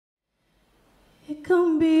It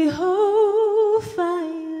gon' be whole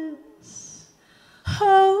fires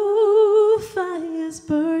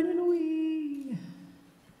burning we.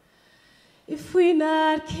 If we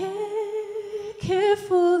not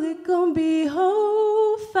careful, it gon' be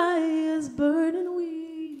whole fires burning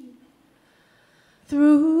we.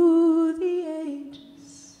 Through the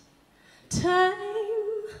ages, time,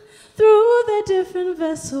 through the different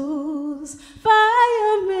vessels,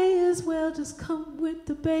 fire may as well just come with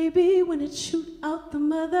the baby when it shoot out the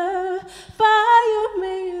mother. Fire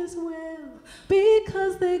may as well,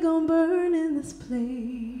 because they gon' burn in this place.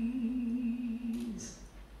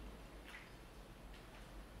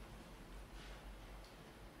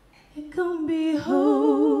 It gon' be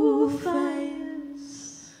whole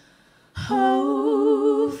fires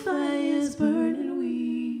burning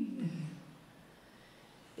we.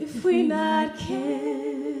 If we not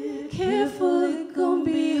careful, it gon'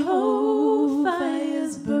 be whole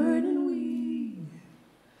fires burning we.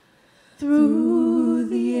 Through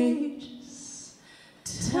the ages,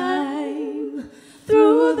 time,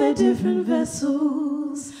 through the different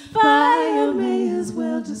vessels, fire may as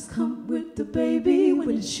well just come with the baby when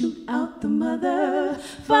it shoot out the mother.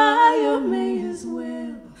 Fire may as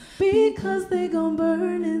well, because they gon'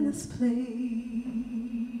 burn in this place.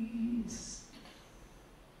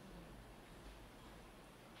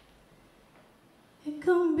 It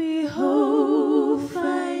gon' be whole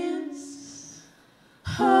fires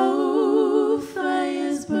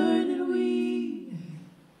burning we.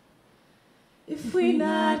 If we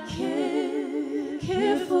not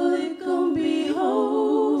careful, it gon' be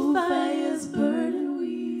whole fires burning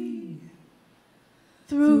we.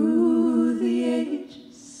 Through the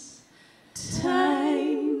ages,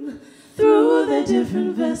 time, through the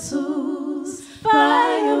different vessels,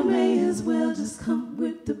 fire may as well just come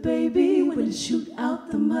with the baby when it shoot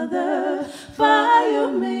out the mother. Fire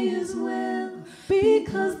may as well,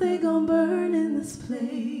 because they gon' burn in this place.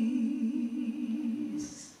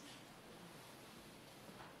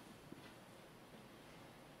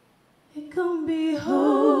 It gon' be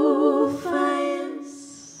whole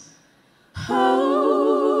fires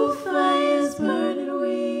burning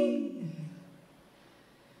we.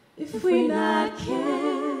 If we not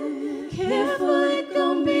careful, it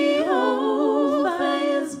gon' be whole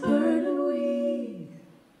fires burning we.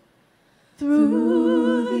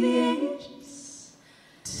 Through the ages,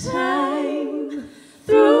 time,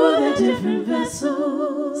 through the different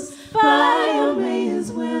vessels, fire may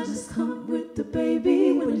as well just come with the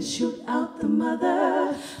baby when it shoot out the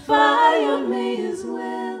mother. Fire may as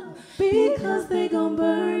well, because they gon'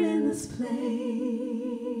 burn in this place.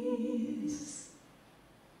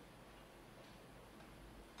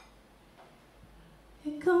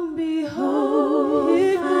 It gon' be whole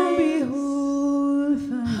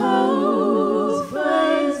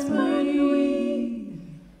fires burning we.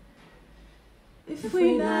 If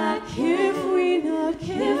we not careful, it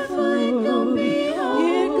gon' be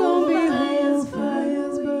whole fires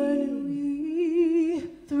burning we.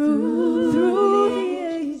 Through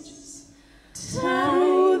the ages,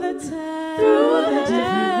 through the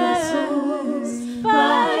different vessels,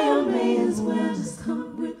 fire may as well just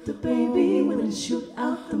come with the baby when it shoot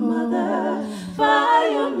out the mother.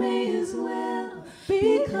 Fire may as well,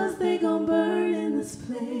 because they gon' burn in this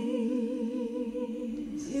place.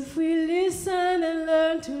 If we listen and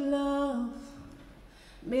learn to love,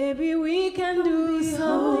 maybe we can do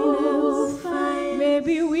something else.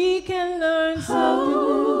 Maybe we can learn something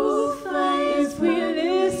else. If we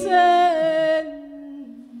listen,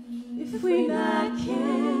 if we not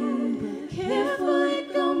careful,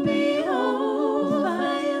 it gon' be whole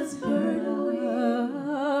fires burning away.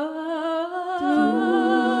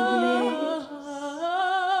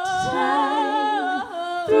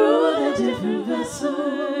 Through the different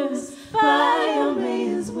vessels, fire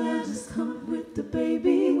may as well just come with the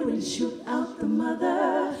baby when it shoot out the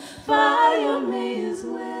mother. Fire may as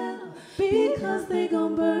well, because they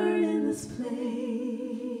gon' burn in this place.